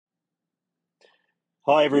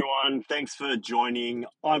Hi everyone, thanks for joining.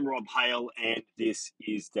 I'm Rob Hale and this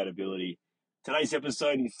is Datability. Today's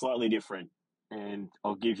episode is slightly different and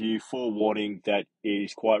I'll give you forewarning that it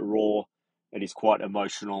is quite raw, it is quite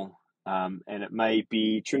emotional, and it may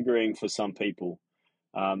be triggering for some people.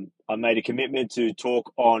 I made a commitment to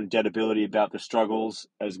talk on Datability about the struggles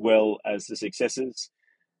as well as the successes.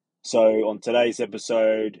 So on today's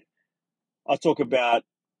episode, I'll talk about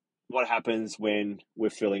what happens when we're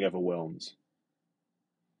feeling overwhelmed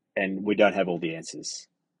and we don't have all the answers.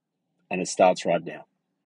 And it starts right now.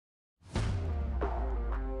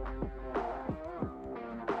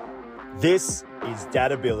 This is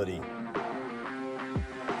Datability,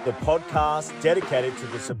 the podcast dedicated to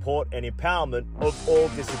the support and empowerment of all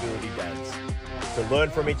disability dads, to learn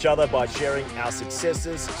from each other by sharing our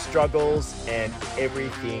successes, struggles, and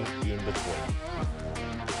everything in between.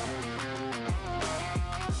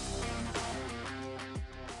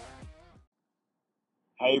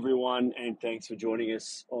 Hey everyone, and thanks for joining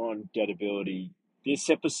us on Datability. This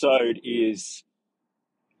episode is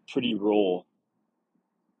pretty raw,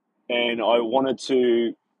 and I wanted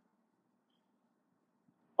to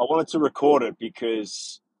record it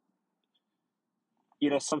because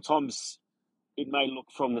sometimes it may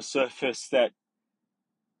look from the surface that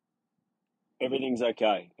everything's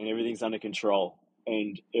okay and everything's under control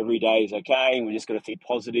and every day is okay and we just got to think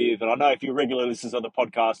positive. And I know if you're regular listeners of the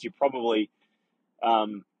podcast, you probably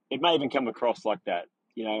it may even come across like that.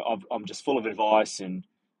 I'm just full of advice and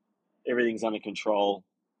everything's under control.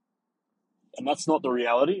 And that's not the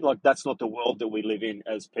reality. Like, that's not the world that we live in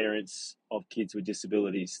as parents of kids with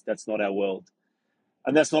disabilities. That's not our world.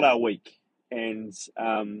 And that's not our week. And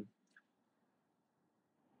I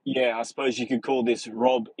suppose you could call this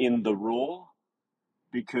Rob in the raw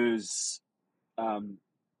because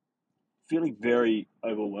feeling very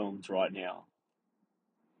overwhelmed right now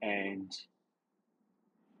and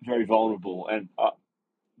very vulnerable. And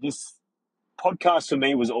this podcast for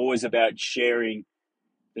me was always about sharing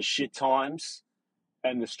the shit times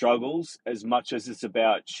and the struggles as much as it's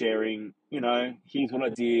about sharing, here's what I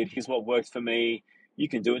did, here's what worked for me. You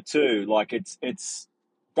can do it too. Like it's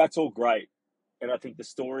that's all great. And I think the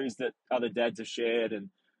stories that other dads have shared and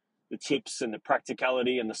the tips and the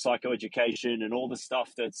practicality and the psychoeducation and all the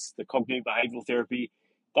stuff that's the cognitive behavioral therapy,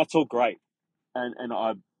 that's all great. And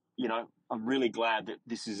I'm really glad that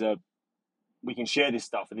we can share this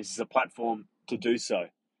stuff and this is a platform to do so.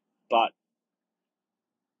 But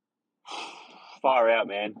far out,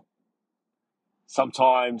 man.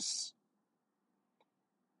 Sometimes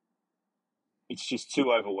it's just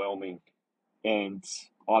too overwhelming, and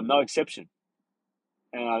I'm no exception.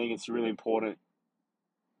 And I think it's really important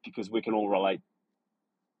because we can all relate.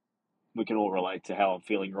 We can all relate to how I'm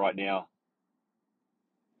feeling right now,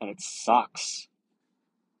 and it sucks.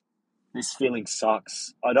 This feeling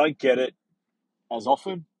sucks. I don't get it as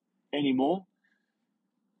often anymore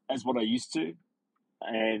as what I used to,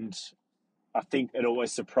 and I think it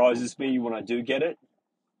always surprises me when I do get it.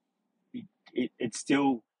 It's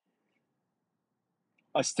still,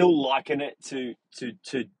 I still liken it to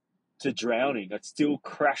drowning. It still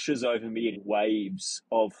crashes over me in waves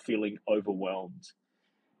of feeling overwhelmed.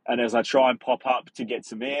 And as I try and pop up to get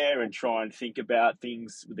some air and try and think about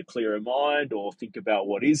things with a clearer mind or think about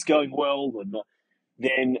what is going well or not,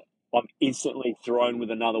 then I'm instantly thrown with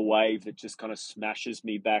another wave that just kind of smashes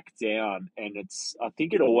me back down. And I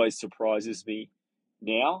think it always surprises me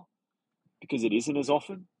now because it isn't as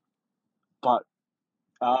often, but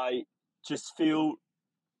I just feel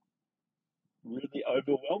really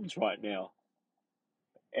overwhelmed right now.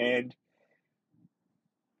 And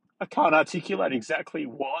I can't articulate exactly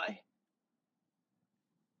why.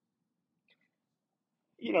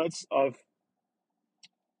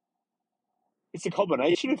 It's a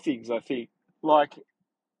combination of things, I think. Like,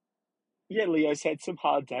 yeah, Leo's had some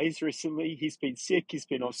hard days recently. He's been sick, he's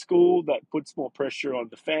been off school. That puts more pressure on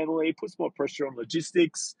the family, puts more pressure on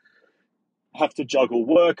logistics, have to juggle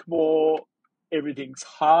work more. Everything's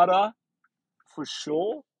harder for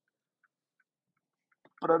sure.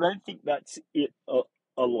 But I don't think that's it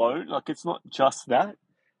alone. Like, it's not just that.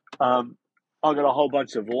 I've got a whole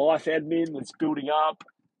bunch of life admin that's building up,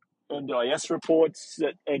 NDIS reports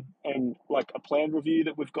and like a plan review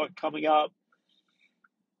that we've got coming up.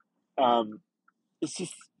 It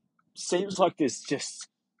just seems like there's just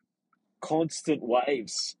constant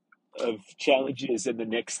waves of challenges and the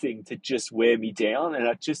next thing to just wear me down. And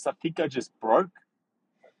I think I just broke.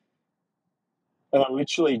 And I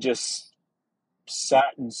literally just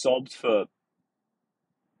sat and sobbed for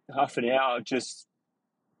half an hour. I just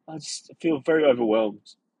feel very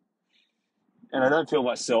overwhelmed. And I don't feel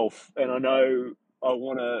myself. And I know I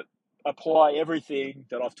want to apply everything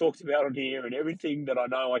that I've talked about on here and everything that I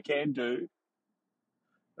know I can do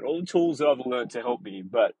and all the tools that I've learned to help me.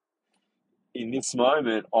 But in this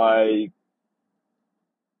moment, I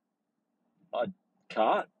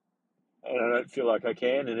can't, and I don't feel like I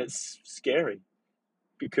can, and it's scary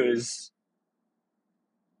because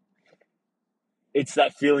it's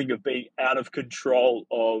that feeling of being out of control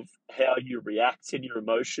of how you react and your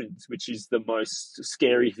emotions, which is the most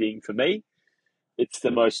scary thing for me. It's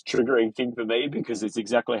the most triggering thing for me because it's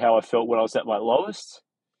exactly how I felt when I was at my lowest.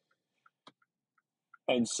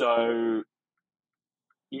 And so,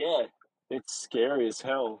 yeah, it's scary as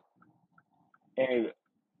hell. And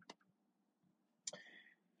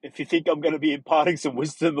if you think I'm going to be imparting some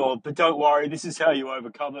wisdom, but don't worry, this is how you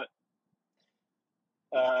overcome it.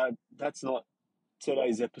 That's not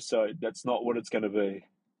today's episode. That's not what it's going to be.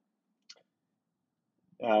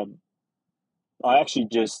 I actually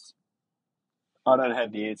I don't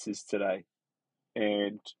have the answers today.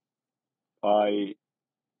 And I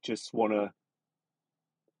just want to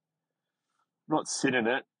not sit in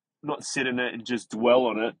it and just dwell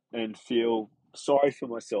on it and feel sorry for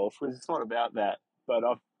myself because it's not about that. But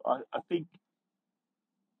I think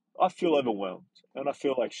I feel overwhelmed and I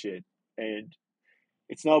feel like shit. And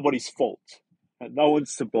it's nobody's fault and no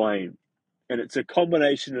one's to blame. And it's a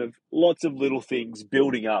combination of lots of little things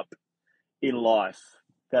building up in life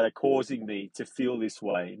that are causing me to feel this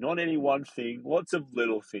way. Not any one thing, lots of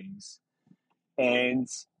little things. And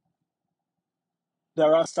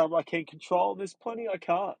there are some I can control, there's plenty I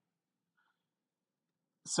can't.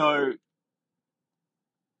 So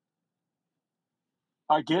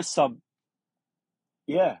I guess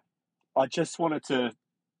yeah, I just wanted to,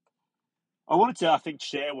 I think,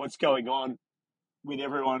 share what's going on with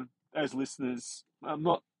everyone as listeners. I'm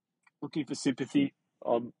not looking for sympathy.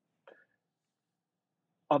 I'm,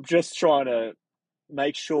 I'm just trying to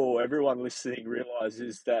make sure everyone listening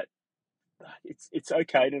realizes that it's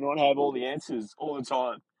okay to not have all the answers all the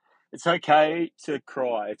time. It's okay to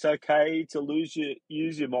cry. It's okay to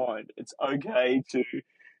use your mind. It's okay to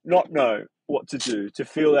not know what to do, to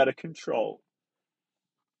feel out of control.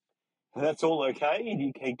 And that's all okay. And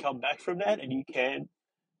you can come back from that and you can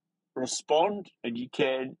respond and you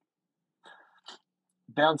can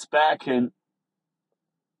bounce back. And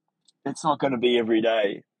it's not going to be every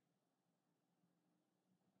day.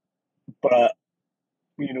 But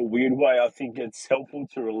in a weird way, I think it's helpful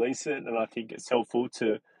to release it. And I think it's helpful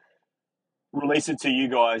to release it to you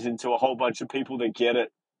guys and to a whole bunch of people that get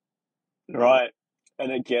it, right?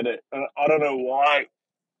 And that get it. And I don't know why,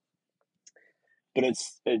 but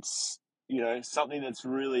it's something that's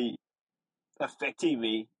really affecting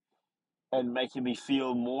me and making me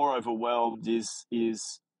feel more overwhelmed is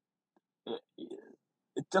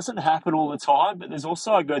it doesn't happen all the time, but there's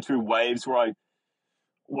also I go through waves where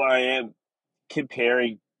I am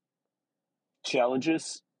comparing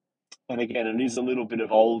challenges. And again, it is a little bit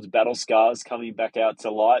of old battle scars coming back out to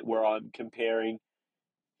light where I'm comparing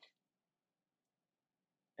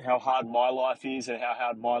how hard my life is and how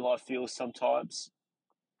hard my life feels sometimes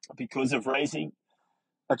because of raising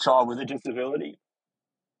a child with a disability.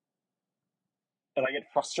 And I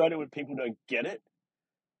get frustrated when people don't get it.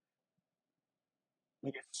 I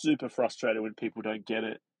get super frustrated when people don't get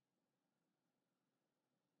it.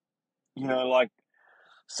 Like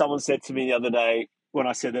someone said to me the other day when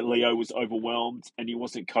I said that Leo was overwhelmed and he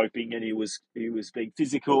wasn't coping and he was being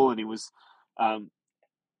physical and he was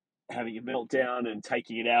having a meltdown and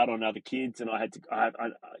taking it out on other kids, and I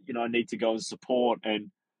need to go and support.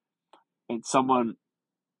 And someone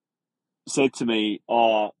said to me,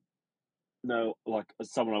 "Oh no," like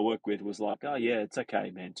someone I work with was like, "Oh yeah, it's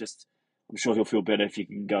okay, man. Just I'm sure he'll feel better if you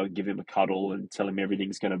can go and give him a cuddle and tell him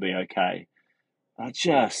everything's going to be okay." It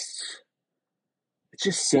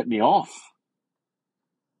just set me off.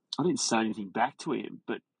 I didn't say anything back to him,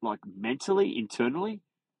 but like mentally, internally,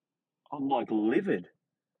 I'm like livid.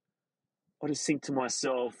 I just think to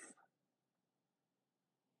myself,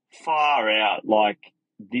 far out, like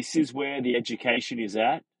this is where the education is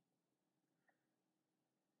at.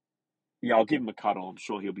 Yeah, I'll give him a cuddle. I'm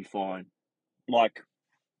sure he'll be fine. Like,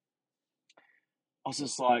 I was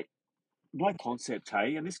just like, no concept,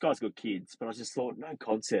 hey? And this guy's got kids, but I just thought, no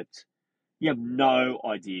concept. You have no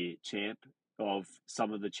idea, champ, of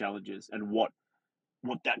some of the challenges and what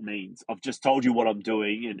that means. I've just told you what I'm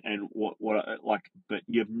doing and but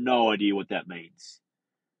you have no idea what that means.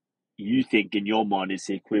 You think in your mind it's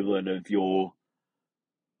the equivalent of your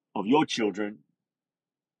children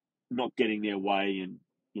not getting their way and,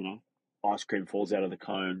 ice cream falls out of the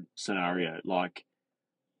cone scenario. Like,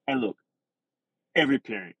 and look, every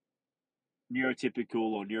parent neurotypical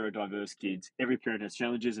or neurodiverse kids, every parent has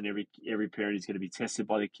challenges, and every parent is going to be tested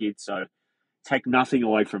by the kids. So take nothing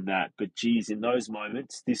away from that. But geez, in those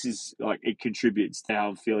moments, this is like, it contributes to how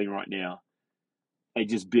I'm feeling right now. It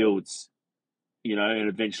just builds, and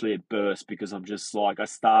eventually it bursts, because I'm just like, I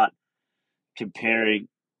start comparing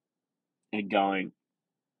and going,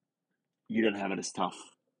 you don't have it as tough.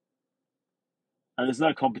 And there's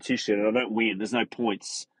no competition, and I don't win. There's no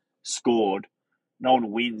points scored. No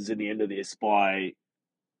one wins in the end of this by,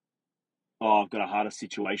 oh, I've got a harder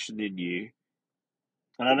situation than you.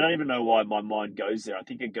 And I don't even know why my mind goes there. I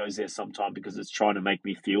think it goes there sometimes because it's trying to make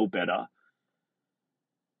me feel better.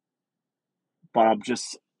 But I'm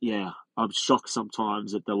shocked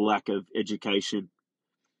sometimes at the lack of education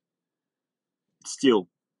still,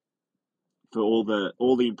 for all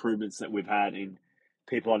the improvements that we've had in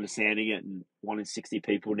people understanding it, and 1 in 60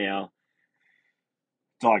 people now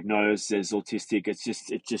diagnosed as autistic.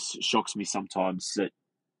 It just shocks me sometimes that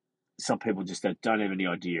some people just don't have any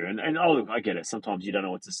idea. And oh, look, I get it. Sometimes you don't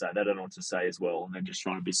know what to say. They don't know what to say as well, and they're just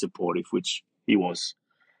trying to be supportive, which he was.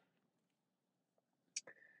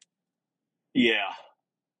 Yeah,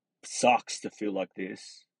 sucks to feel like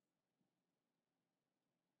this.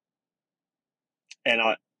 And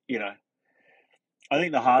I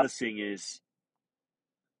think the hardest thing is,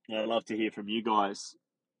 and I'd love to hear from you guys.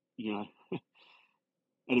 You know,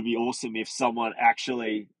 it'd be awesome if someone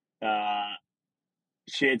actually uh,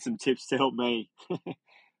 shared some tips to help me.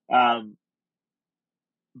 um,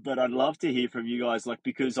 but I'd love to hear from you guys, like,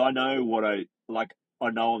 because I know what I like.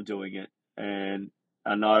 I know I'm doing it, and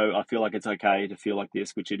I feel like it's okay to feel like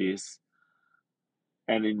this, which it is.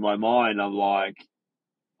 And in my mind, I'm like,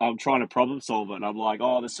 I'm trying to problem solve it. And I'm like,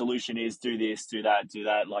 oh, the solution is do this, do that, do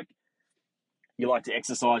that. Like, you like to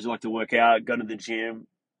exercise, you like to work out, go to the gym.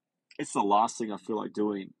 It's the last thing I feel like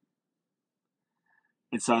doing.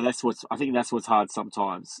 And so I think that's what's hard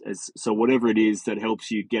sometimes. So whatever it is that helps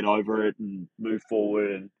you get over it and move forward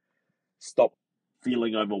and stop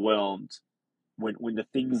feeling overwhelmed, when the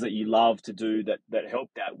things that you love to do that help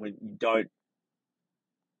that, when you don't,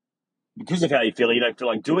 because of how you feel, you don't feel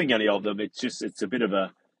like doing any of them. It's a bit of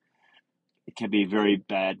it can be a very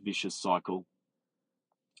bad vicious cycle,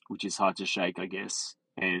 which is hard to shake, I guess.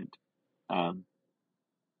 Um,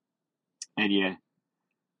 and yeah,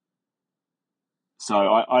 so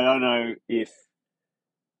I don't know if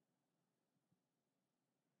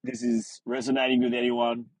this is resonating with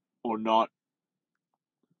anyone or not.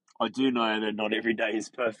 I do know that not every day is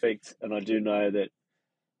perfect, and I do know that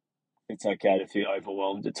it's okay to feel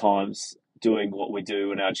overwhelmed at times doing what we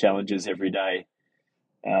do and our challenges every day.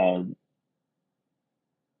 Um,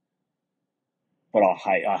 but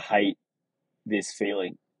I hate this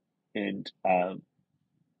feeling, and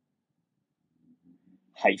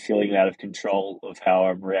hate feeling out of control of how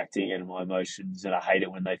I'm reacting and my emotions. And I hate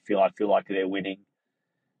it when I feel like they're winning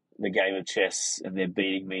the game of chess and they're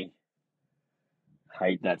beating me.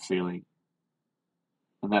 Hate that feeling.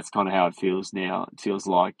 And that's kind of how it feels now. It feels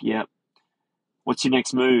like, yep. What's your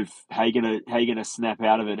next move? How you gonna snap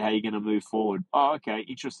out of it? How you gonna move forward? Oh, okay,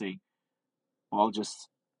 interesting. Well, I'll just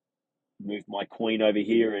move my queen over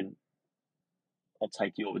here, and I'll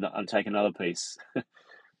take another piece.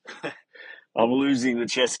 I'm losing the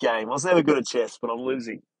chess game. I was never good at chess, but I'm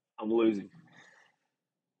losing. I'm losing.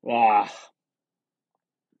 Ah,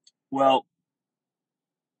 well,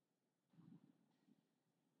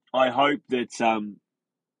 I hope that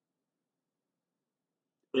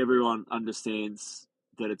everyone understands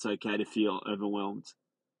that it's okay to feel overwhelmed.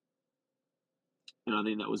 And I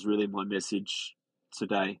think that was really my message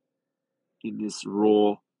today in this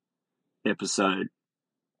raw episode.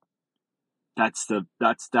 That's the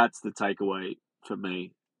takeaway for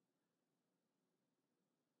me.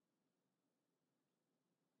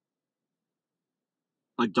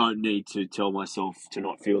 I don't need to tell myself to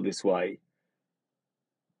not feel this way,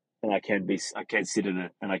 and I can sit in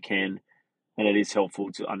it, and and it is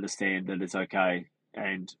helpful to understand that it's okay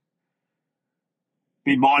and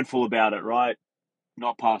be mindful about it, right?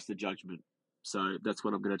 Not pass the judgment. So that's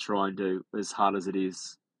what I'm going to try and do, as hard as it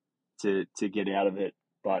is to get out of it.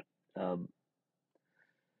 But um,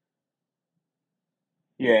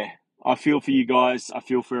 yeah, I feel for you guys. I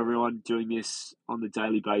feel for everyone doing this on the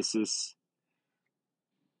daily basis,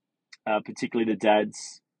 particularly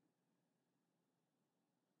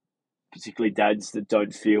particularly dads that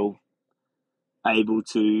don't feel able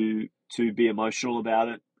to be emotional about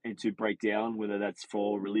it and to break down, whether that's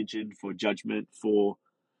for religion, for judgment, for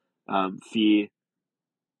fear.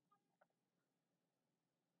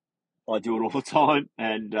 I do it all the time,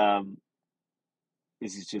 and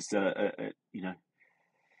this is just a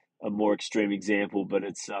more extreme example, but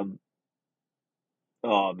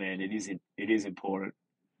Oh man, it is important.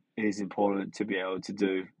 It is important to be able to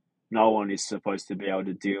do. No one is supposed to be able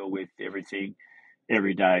to deal with everything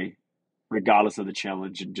every day, regardless of the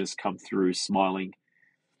challenge, and just come through smiling.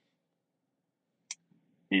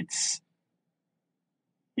 It's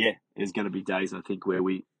Yeah, there's going to be days I think where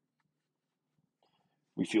we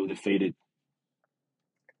feel defeated,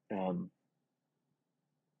 um,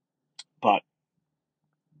 but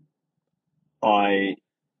I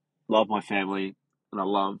love my family and I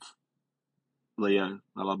love Leo.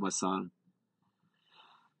 I love my son,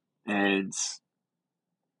 and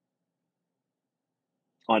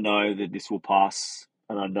I know that this will pass,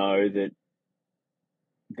 and I know that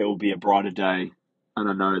there will be a brighter day, and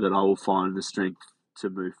I know that I will find the strength to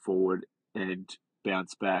move forward and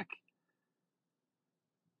bounce back.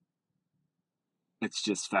 It's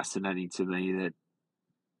just fascinating to me that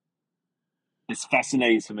it's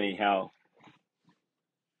fascinating to me how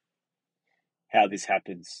this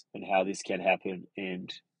happens and how this can happen,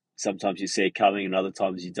 and sometimes you see it coming and other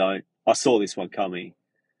times you don't. I saw this one coming,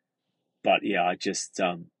 but yeah, I just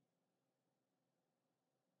had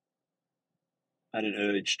an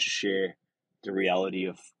urge to share the reality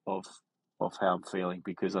of how I'm feeling,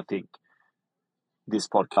 because I think this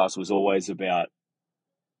podcast was always about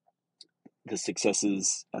the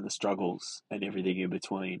successes and the struggles and everything in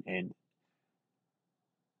between, and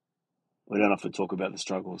we don't often talk about the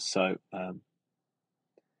struggles. So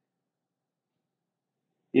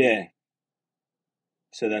yeah,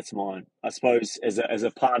 so that's mine. I suppose as a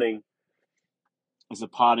parting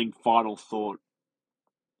final thought,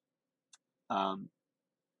 um,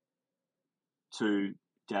 to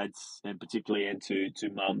dads and particularly and to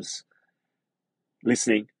mums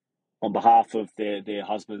listening, on behalf of their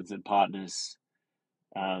husbands and partners,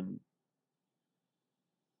 um,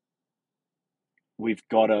 we've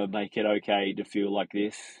got to make it okay to feel like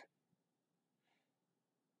this.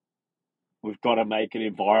 We've got to make an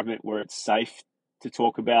environment where it's safe to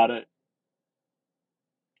talk about it.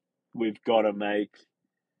 We've got to make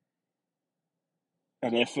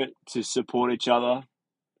an effort to support each other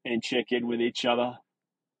and check in with each other.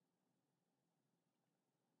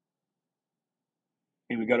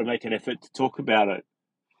 And we've got to make an effort to talk about it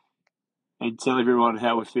and tell everyone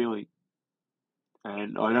how we're feeling.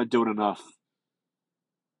 And I don't do it enough.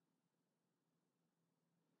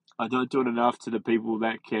 I don't do it enough to the people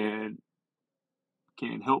that can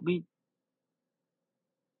help me,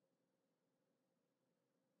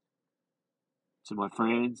 to my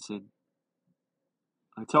friends, and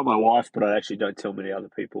I tell my wife, but I actually don't tell many other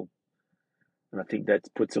people. And I think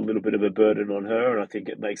that puts a little bit of a burden on her, and I think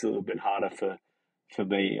it makes it a little bit harder for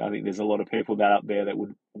me. I think there's a lot of people that out there that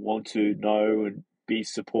would want to know and be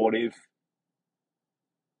supportive,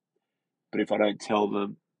 but if I don't tell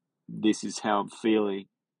them this is how I'm feeling,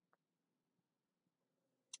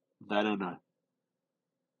 they don't know.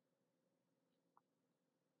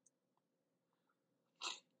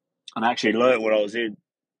 And I actually learned when I was in,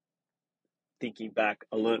 thinking back,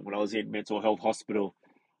 I learned when I was in mental health hospital,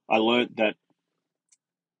 I learned that,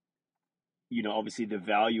 obviously the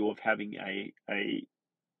value of having a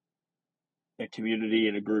community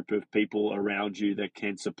and a group of people around you that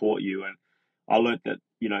can support you. And I learned that,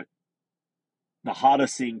 the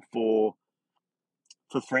hardest thing for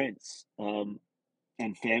friends,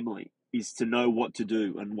 and family is to know what to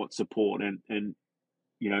do and what support. And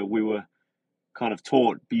we were kind of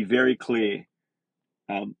taught, be very clear.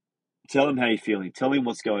 Tell them how you're feeling. Tell them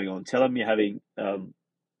what's going on. Tell them you're having,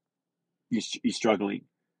 you're struggling,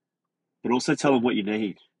 but also tell them what you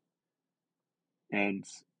need. And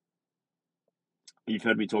you've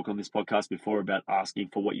heard me talk on this podcast before about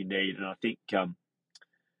asking for what you need. And I think,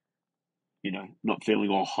 not feeling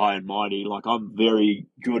all high and mighty. Like, I'm very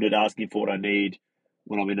good at asking for what I need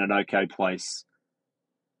when I'm in an okay place.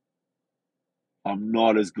 I'm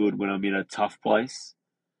not as good when I'm in a tough place,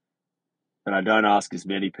 and I don't ask as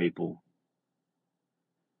many people.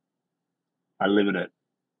 I limit it,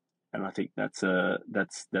 and I think that's an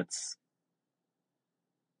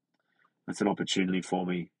opportunity for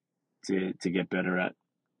me to get better at,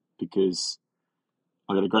 because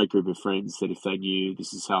I got a great group of friends that if they knew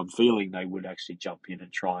this is how I'm feeling, they would actually jump in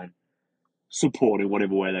and try and support in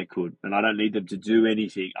whatever way they could. And I don't need them to do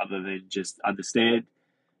anything other than just understand,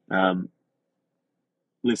 um,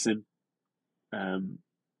 listen, um,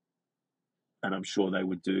 and I'm sure they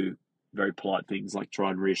would do very polite things like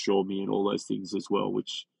try and reassure me and all those things as well.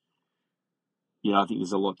 Which, I think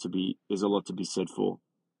there's a lot to be said for.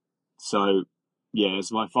 So, yeah,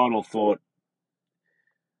 as my final thought,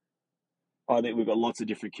 I think we've got lots of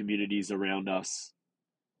different communities around us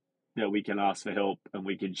that we can ask for help and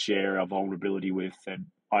we can share our vulnerability with. And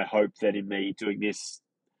I hope that in me doing this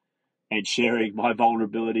and sharing my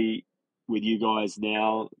vulnerability with you guys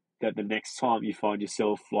now, that the next time you find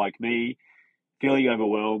yourself like me, feeling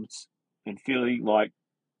overwhelmed and feeling like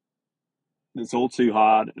it's all too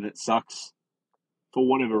hard and it sucks for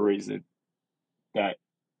whatever reason, that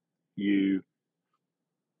you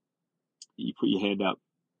put your hand up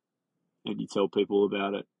and you tell people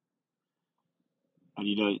about it, and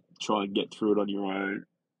you don't try and get through it on your own.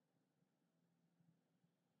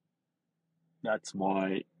 That's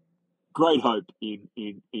my great hope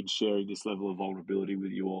in sharing this level of vulnerability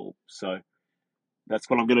with you all. So that's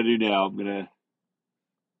what I'm going to do now. I'm going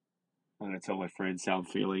to tell my friends how I'm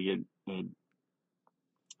feeling, and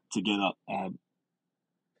together, I'm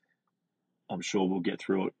sure we'll get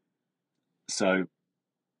through it. So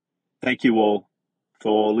thank you all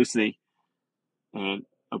for listening, and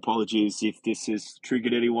apologies if this has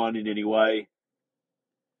triggered anyone in any way.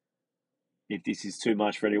 If this is too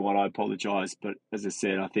much for anyone, I apologize. But as I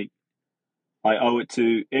said, I think I owe it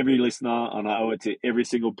to every listener, and I owe it to every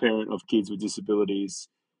single parent of kids with disabilities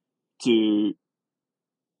to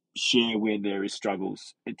share when there is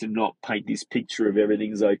struggles and to not paint this picture of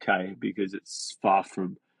everything's okay, because it's far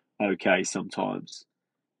from okay sometimes.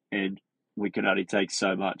 And we can only take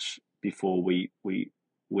so much before we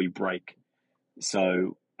break.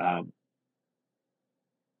 So,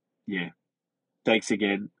 yeah, thanks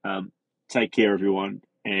again. Take care, everyone,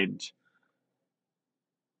 and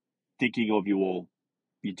thinking of you all.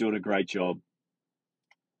 You're doing a great job.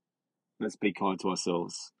 Let's be kind to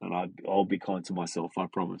ourselves, and I'll be kind to myself, I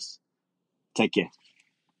promise. Take care.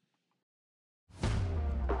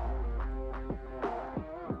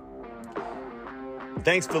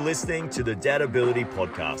 Thanks for listening to the Dadability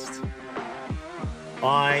Podcast.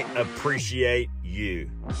 I appreciate you.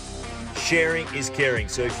 Sharing is caring,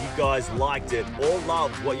 so if you guys liked it or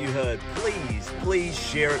loved what you heard, please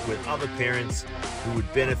share it with other parents who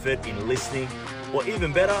would benefit in listening, or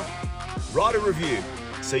even better, write a review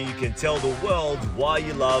so you can tell the world why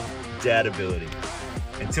you love Dadability.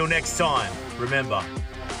 Until next time, remember,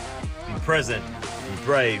 be present, be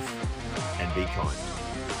brave, and be kind.